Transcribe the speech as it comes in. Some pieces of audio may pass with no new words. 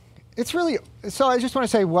It's really, so I just want to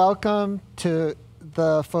say welcome to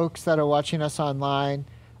the folks that are watching us online.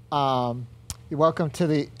 You're welcome to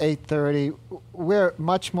the 8:30. We're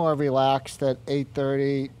much more relaxed at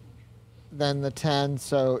 8:30 than the 10,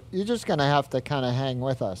 so you're just going to have to kind of hang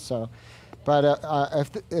with us. So, but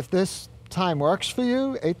if this time works for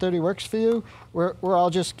you, 8:30 works for you, we're all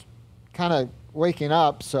just kind of waking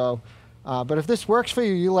up. So, but if this works for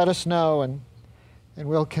you, you let us know, and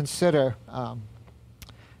we'll consider,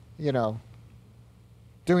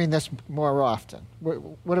 doing this more often.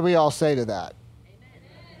 What do we all say to that?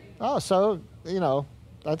 Amen. Oh, so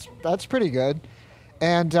that's pretty good.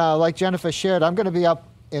 And like Jennifer shared, I'm going to be up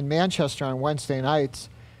in Manchester on Wednesday nights,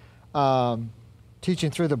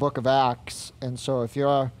 teaching through the book of Acts. And so if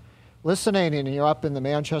you're listening and you're up in the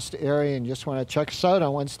Manchester area and you just want to check us out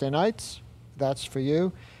on Wednesday nights, that's for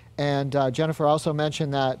you. And Jennifer also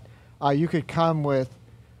mentioned that you could come with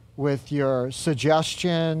your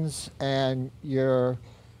suggestions and your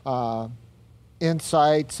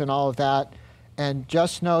insights and all of that. And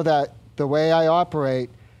just know that the way I operate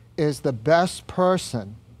is the best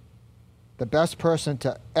person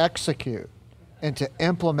to execute and to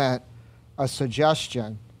implement a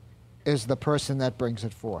suggestion is the person that brings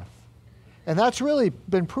it forth. And that's really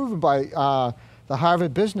been proven by the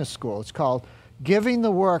Harvard Business School. It's called Giving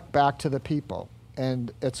the Work Back to the People.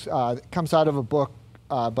 And it comes out of a book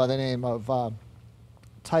by the name of,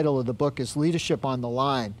 title of the book is Leadership on the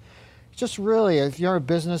Line. It's just really, if you're a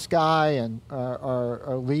business guy and or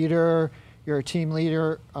a leader, you're a team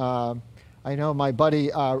leader. I know my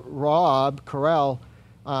buddy Rob Carell,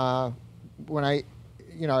 when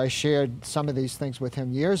I shared some of these things with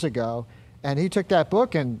him years ago, and he took that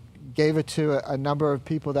book and gave it to a number of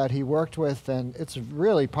people that he worked with, and it's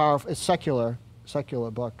really powerful. It's secular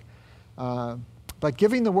book. But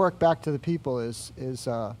giving the work back to the people is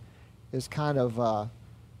kind of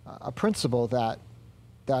a principle that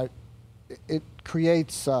it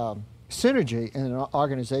creates synergy in an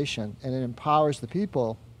organization, and it empowers the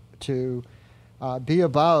people to be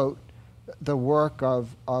about the work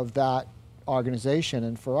of that organization.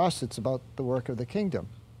 And for us, it's about the work of the kingdom,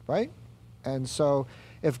 right? And so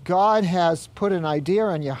if God has put an idea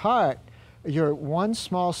on your heart, you're one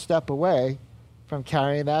small step away from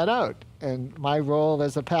carrying that out. And my role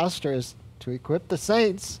as a pastor is to equip the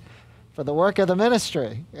saints for the work of the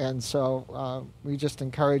ministry. And so we just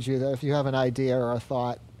encourage you that if you have an idea or a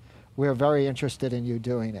thought, we're very interested in you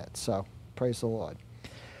doing it. So praise the Lord.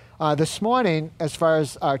 This morning, as far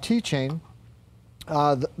as our teaching,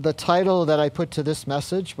 the title that I put to this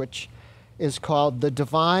message, which is called The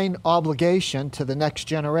Divine Obligation to the Next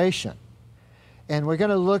Generation. And we're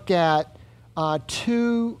going to look at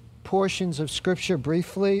two portions of Scripture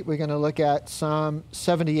briefly. We're going to look at Psalm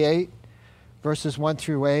 78, verses 1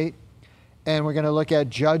 through 8. And we're going to look at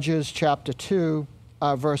Judges chapter 2,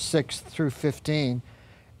 verse 6 through 15.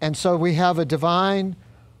 And so we have a divine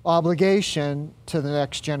obligation to the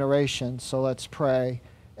next generation. So let's pray,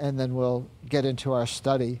 and then we'll get into our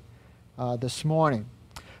study this morning.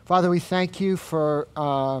 Father, we thank you for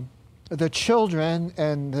the children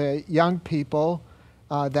and the young people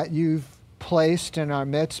that you've placed in our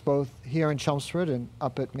midst, both here in Chelmsford and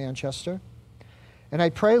up at Manchester. And I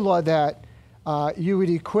pray, Lord, that you would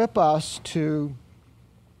equip us to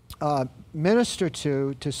minister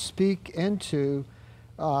to speak into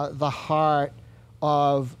the heart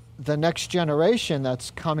of the next generation that's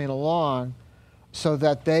coming along, so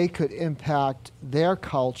that they could impact their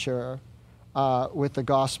culture with the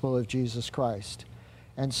gospel of Jesus Christ.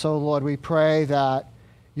 And so, Lord, we pray that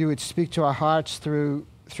you would speak to our hearts through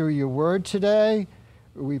your word today.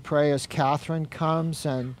 We pray as Catherine comes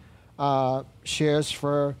and shares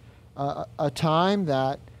for a time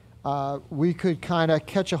that we could kind of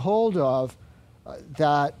catch a hold of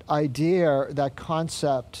that idea, that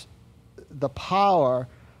concept, the power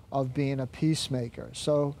of being a peacemaker.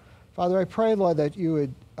 So, Father, I pray, Lord, that you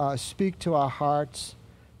would speak to our hearts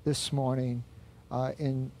this morning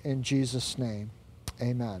in Jesus' name.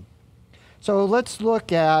 Amen. So let's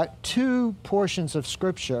look at two portions of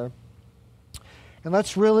Scripture, and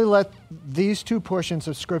let's really let these two portions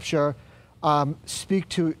of Scripture speak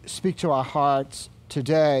to our hearts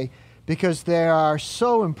today, because they are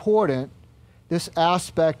so important. This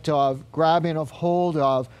aspect of grabbing of hold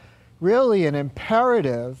of really an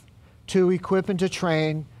imperative to equip and to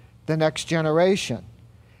train the next generation.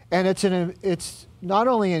 And it's not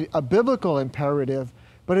only a biblical imperative,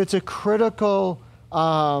 but it's a critical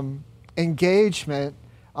engagement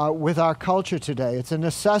with our culture today. It's a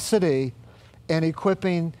necessity in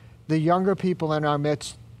equipping the younger people in our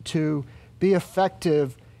midst to be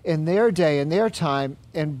effective in their day, in their time,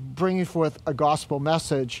 in bringing forth a gospel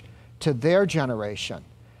message to their generation.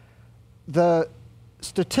 The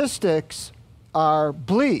statistics are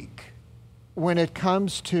bleak when it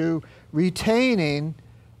comes to retaining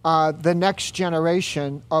the next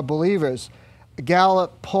generation of believers. A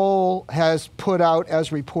Gallup poll has put out,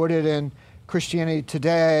 as reported in Christianity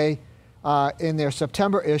Today in their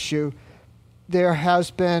September issue, there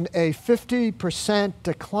has been a 50%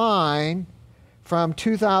 decline from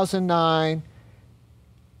 2009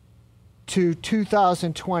 to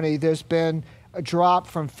 2020. There's been a drop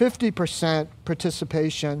from 50%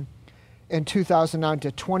 participation in 2009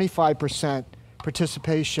 to 25%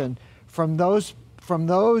 participation from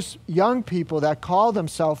those young people that call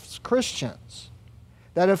themselves Christians,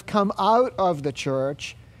 that have come out of the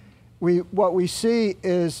church. What we see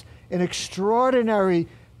is an extraordinary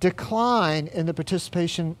decline in the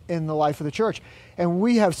participation in the life of the church. And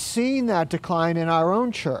we have seen that decline in our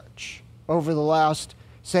own church over the last,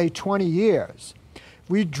 say, 20 years.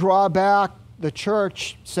 We draw back the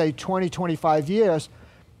church, say, 20, 25 years.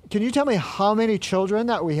 Can you tell me how many children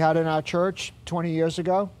that we had in our church 20 years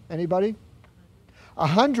ago? Anybody?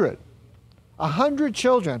 100. 100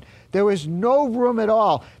 children. There was no room at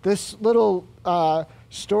all. This little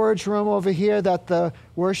storage room over here that the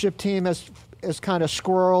worship team has kind of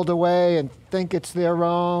squirreled away and think it's their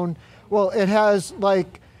own. Well, it has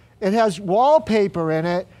wallpaper in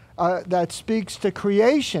it that speaks to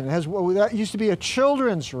creation. That used to be a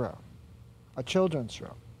children's room. A children's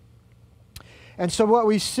room. And so what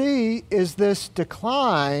we see is this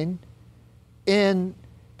decline in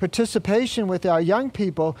participation with our young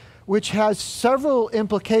people, which has several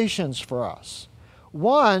implications for us.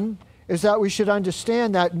 One is that we should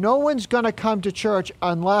understand that no one's going to come to church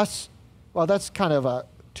unless, well, that's kind of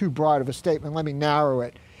too broad of a statement. Let me narrow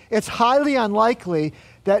it. It's highly unlikely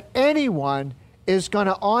that anyone is going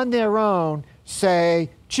to, on their own, say,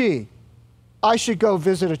 gee, I should go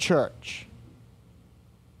visit a church.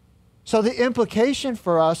 So the implication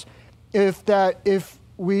for us, if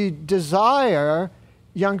we desire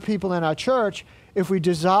young people in our church, if we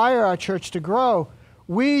desire our church to grow,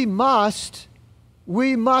 we must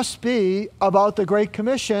be about the Great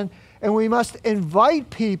Commission, and we must invite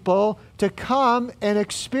people to come and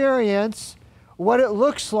experience what it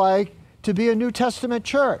looks like to be a New Testament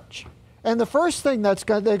church. And the first thing they're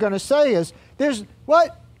going to say is, this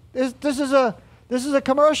is a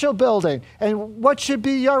commercial building, and what should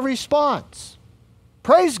be your response?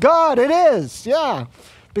 Praise God, it is, yeah.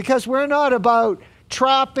 Because we're not about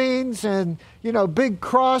trappings and, big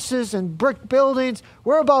crosses and brick buildings.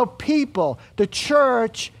 We're about people. The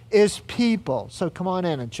church is people. So come on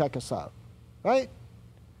in and check us out, right?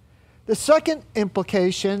 The second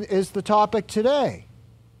implication is the topic today.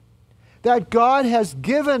 That God has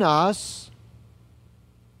given us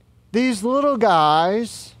these little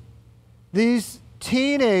guys, these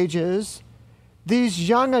teenagers, these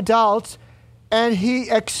young adults, and He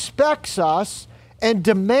expects us and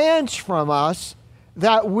demands from us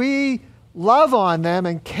that we love on them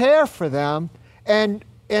and care for them and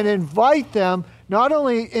invite them not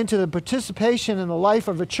only into the participation in the life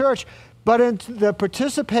of a church, but into the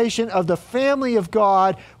participation of the family of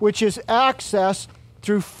God, which is accessed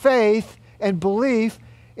through faith and belief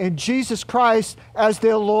in Jesus Christ as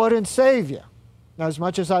their Lord and Savior. Now, as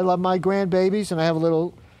much as I love my grandbabies, and I have my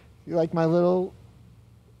little,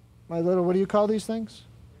 what do you call these things?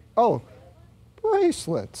 Oh,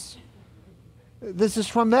 bracelets. This is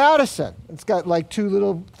from Madison. It's got like two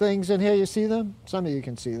little things in here. You see them? Some of you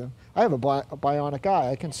can see them. I have a bionic eye.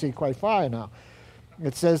 I can see quite far now.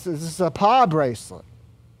 It says this is a paw bracelet.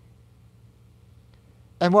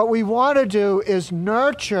 And what we want to do is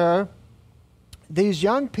nurture these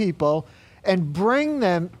young people and bring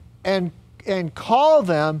them and call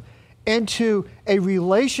them into a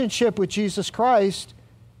relationship with Jesus Christ.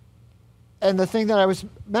 And the thing that I was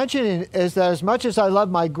mentioning is that as much as I love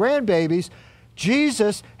my grandbabies,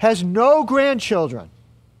 Jesus has no grandchildren,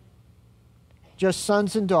 just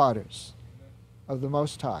sons and daughters of the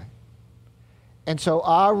Most High. And so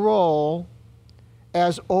our role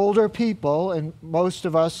as older people, and most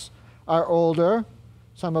of us are older,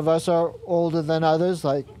 some of us are older than others,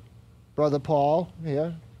 like Brother Paul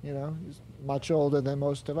here, he's much older than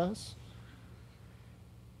most of us.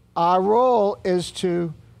 Our role is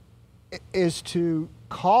to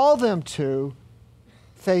call them to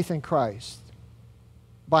faith in Christ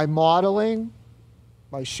by modeling,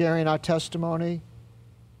 by sharing our testimony,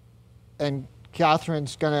 and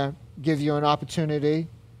Catherine's going to give you an opportunity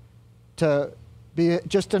to be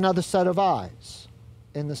just another set of eyes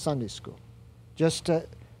in the Sunday school, just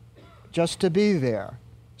to be there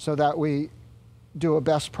so that we do a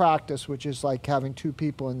best practice, which is like having two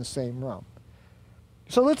people in the same room.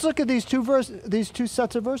 So let's look at these two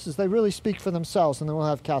sets of verses. They really speak for themselves, and then we'll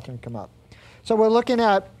have Catherine come up. So we're looking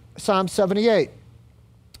at Psalm 78.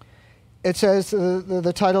 It says,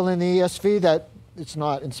 the title in the ESV, that it's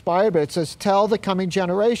not inspired, but it says, "Tell the coming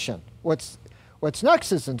generation." What's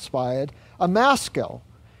next is inspired, a maskil,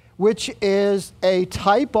 which is a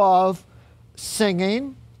type of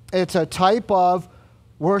singing. It's a type of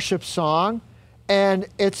worship song, and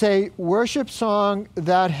it's a worship song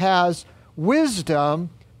that has wisdom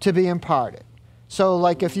to be imparted. So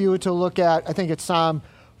like if you were to look at, I think it's Psalm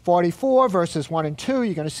 44, verses 1 and 2,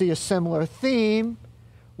 you're going to see a similar theme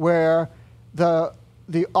where the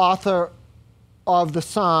author of the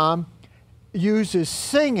psalm uses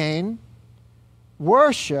singing,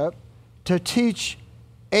 worship, to teach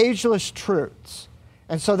ageless truths.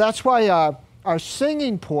 And so that's why our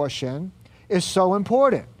singing portion is so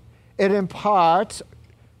important. It imparts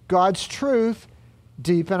God's truth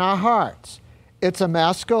deep in our hearts. It's a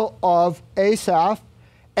maskil of Asaph,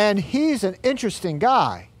 and he's an interesting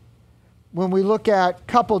guy. When we look at a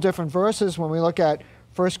couple different verses, when we look at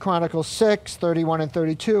 1 Chronicles 6, 31 and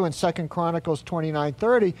 32, and 2 Chronicles 29,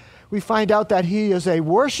 30, we find out that he is a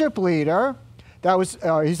worship leader.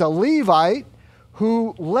 He's a Levite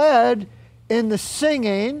who led in the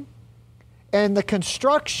singing and the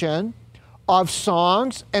construction of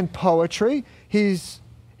songs and poetry. He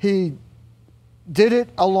did it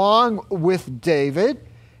along with David.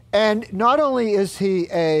 And not only is he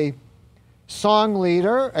a song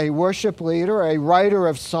leader, a worship leader, a writer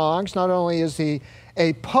of songs, not only is he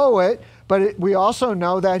a poet, but we also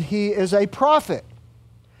know that he is a prophet.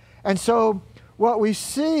 And so what we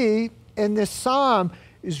see in this psalm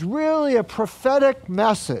is really a prophetic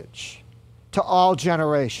message to all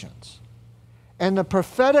generations. And the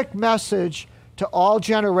prophetic message to all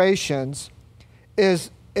generations is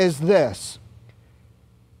this: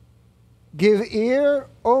 "Give ear,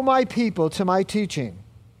 O my people, to my teaching.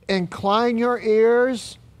 Incline your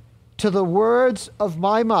ears to the words of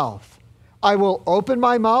my mouth. I will open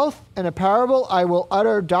my mouth in a parable. I will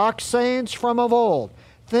utter dark sayings from of old,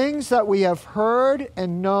 things that we have heard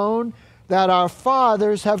and known, that our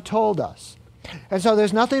fathers have told us." And so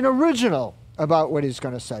there's nothing original about what he's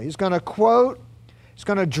going to say. He's going to quote, he's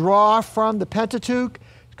going to draw from the Pentateuch,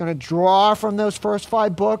 he's going to draw from those first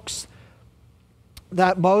 5 books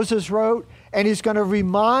that Moses wrote, and he's going to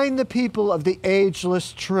remind the people of the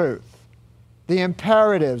ageless truth, the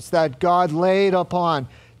imperatives that God laid upon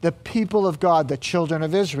the people of God, the children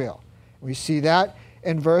of Israel. We see that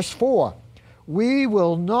in verse 4. "We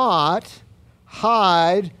will not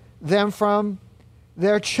hide them from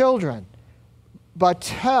their children, but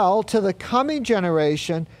tell to the coming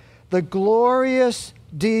generation the glorious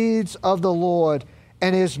deeds of the Lord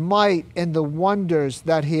and his might in the wonders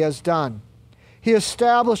that he has done. He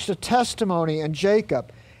established a testimony in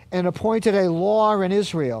Jacob and appointed a law in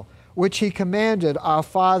Israel, which he commanded our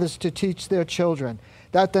fathers to teach their children,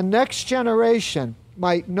 that the next generation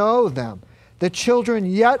might know them, the children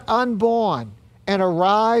yet unborn, and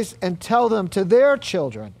arise and tell them to their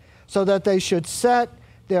children, so that they should set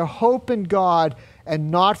their hope in God and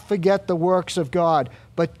not forget the works of God,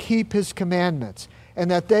 but keep his commandments, and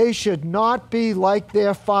that they should not be like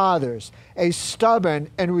their fathers, a stubborn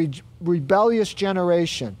and rebellious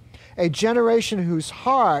generation, a generation whose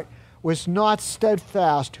heart was not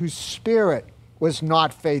steadfast, whose spirit was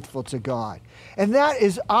not faithful to God." And that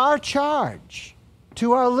is our charge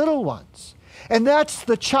to our little ones. And that's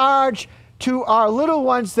the charge to our little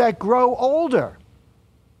ones that grow older.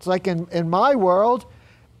 It's like in my world,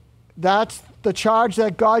 that's the charge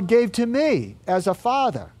that God gave to me as a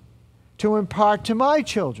father, to impart to my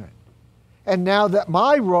children. And now that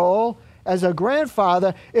my role as a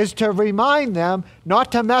grandfather is to remind them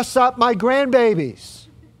not to mess up my grandbabies,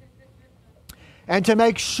 and to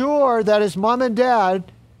make sure that as mom and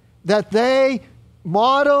dad, that they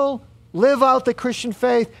model, live out the Christian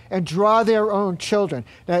faith, and draw their own children.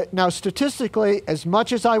 Now, statistically, as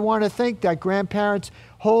much as I want to think that grandparents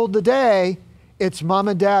hold the day, it's mom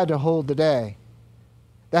and dad to hold the day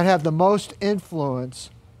that have the most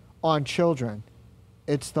influence on children.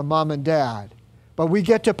 It's the mom and dad. But we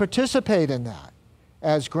get to participate in that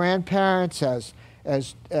as grandparents, as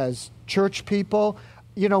church people.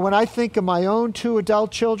 You know, when I think of my own 2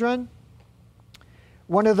 adult children,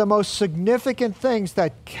 one of the most significant things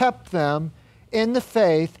that kept them in the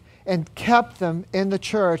faith and kept them in the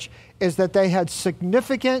church is that they had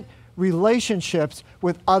significant relationships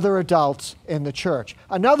with other adults in the church.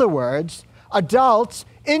 In other words, adults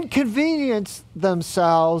inconvenienced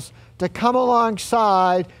themselves to come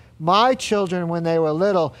alongside my children when they were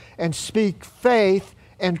little and speak faith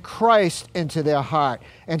and Christ into their heart.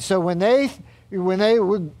 And so when they when they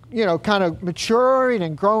were, kind of maturing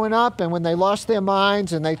and growing up, and when they lost their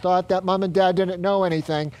minds and they thought that mom and dad didn't know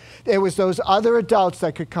anything, it was those other adults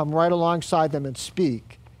that could come right alongside them and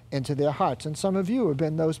speak into their hearts. And some of you have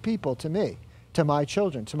been those people to me, to my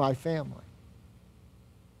children, to my family.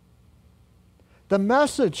 The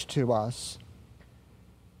message to us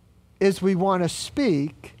is we want to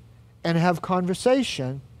speak and have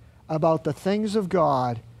conversation about the things of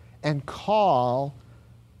God and call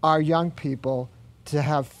our young people to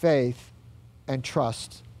have faith and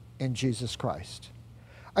trust in Jesus Christ.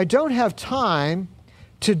 I don't have time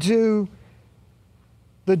to do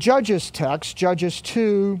the Judges text, Judges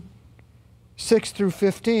 2, 6 through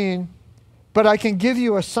 15, but I can give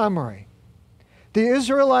you a summary. The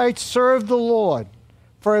Israelites served the Lord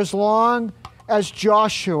for as long as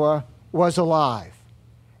Joshua was alive.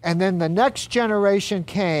 And then the next generation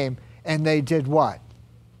came and they did what?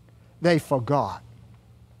 They forgot.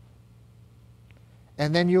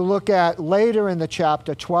 And then you look at later in the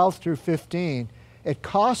chapter 12 through 15, it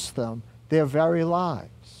cost them their very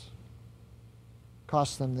lives.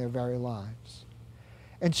 Cost them their very lives.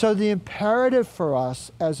 And so the imperative for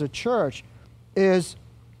us as a church is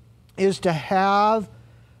to have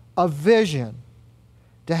a vision,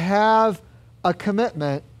 to have a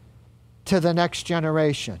commitment to the next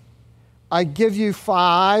generation. I give you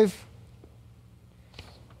 5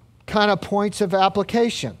 kind of points of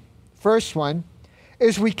application. First one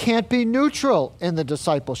is we can't be neutral in the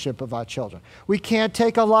discipleship of our children. We can't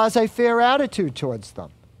take a laissez-faire attitude towards them.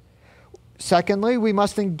 Secondly, we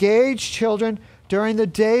must engage children during the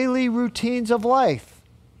daily routines of life.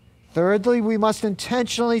 Thirdly, we must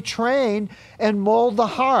intentionally train and mold the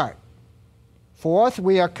heart. Fourth,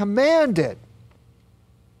 we are commanded.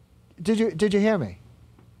 Did you hear me?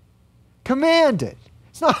 Commanded.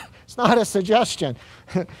 It's not a suggestion.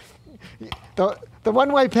 The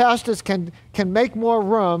one-way pastors can make more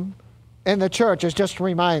room in the church is just to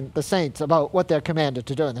remind the saints about what they're commanded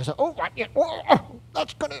to do. And they say,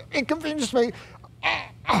 that's going to inconvenience me.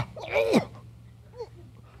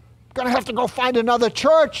 Going to have to go find another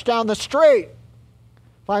church down the street.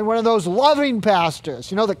 Find one of those loving pastors,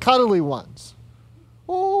 the cuddly ones.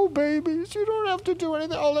 Oh, babies, you don't have to do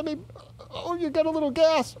anything. You get a little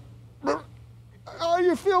gas. Oh,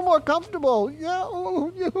 you feel more comfortable. Yeah.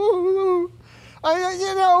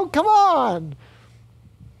 Come on.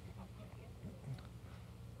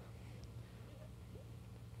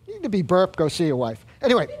 You need to be burped, go see your wife.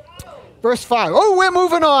 Anyway, verse 5. Oh, we're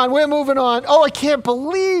moving on. Oh, I can't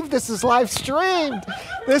believe this is live streamed.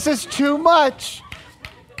 This is too much.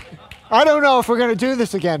 I don't know if we're going to do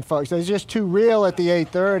this again, folks. It's just too real at the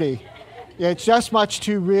 8:30. Yeah, it's just much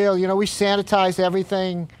too real. We sanitize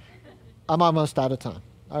everything. I'm almost out of time.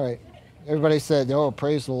 All right. Everybody said, oh,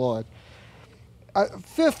 praise the Lord.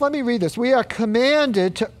 Fifth, let me read this. We are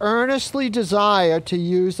commanded to earnestly desire to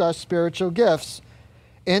use our spiritual gifts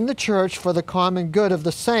in the church for the common good of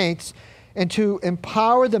the saints and to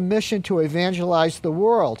empower the mission to evangelize the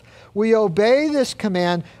world. We obey this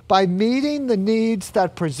command by meeting the needs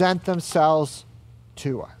that present themselves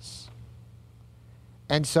to us.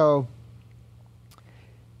 And so,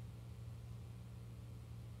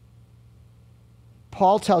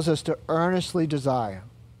 Paul tells us to earnestly desire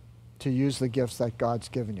to use the gifts that God's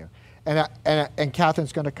given you. And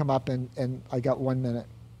Catherine's going to come up, and I got 1 minute.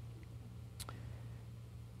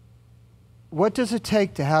 What does it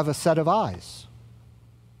take to have a set of eyes?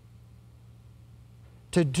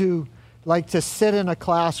 To sit in a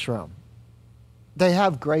classroom. They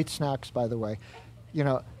have great snacks, by the way.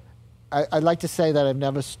 I'd like to say that I've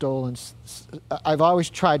never stolen. I've always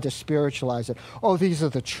tried to spiritualize it. Oh, these are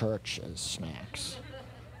the church's snacks.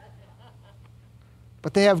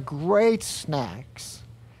 But they have great snacks.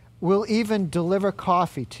 We'll even deliver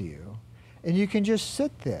coffee to you. And you can just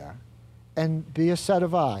sit there and be a set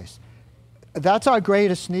of eyes. That's our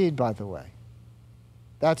greatest need, by the way.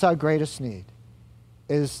 That's our greatest need,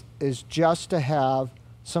 is just to have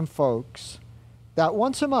some folks that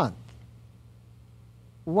once a month,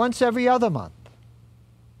 once every other month,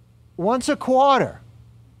 once a quarter,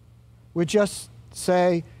 would just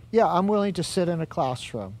say, yeah, I'm willing to sit in a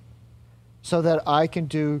classroom so that I can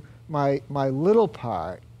do my little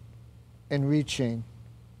part in reaching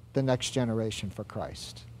the next generation for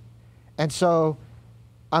Christ. And so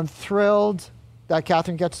I'm thrilled that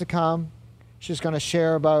Catherine gets to come. She's going to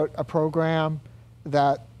share about a program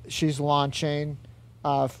that she's launching.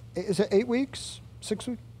 Is it 8 weeks? 6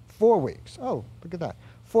 weeks? 4 weeks. Oh, look at that.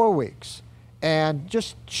 4 weeks. And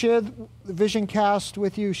just share the Vision Cast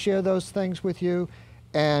with you, share those things with you.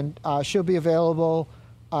 And she'll be available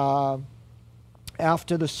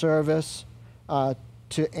after the service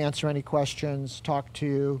to answer any questions, talk to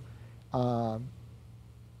you. And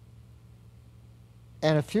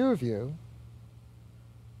a few of you,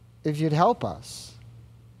 if you'd help us,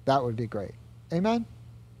 that would be great. Amen?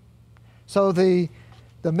 So the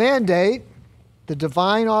mandate, the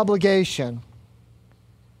divine obligation,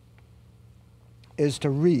 is to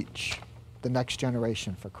reach the next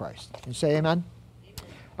generation for Christ. Can you say amen?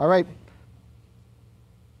 All right.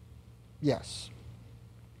 Yes.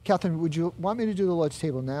 Catherine, would you want me to do the Lord's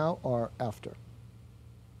table now or after?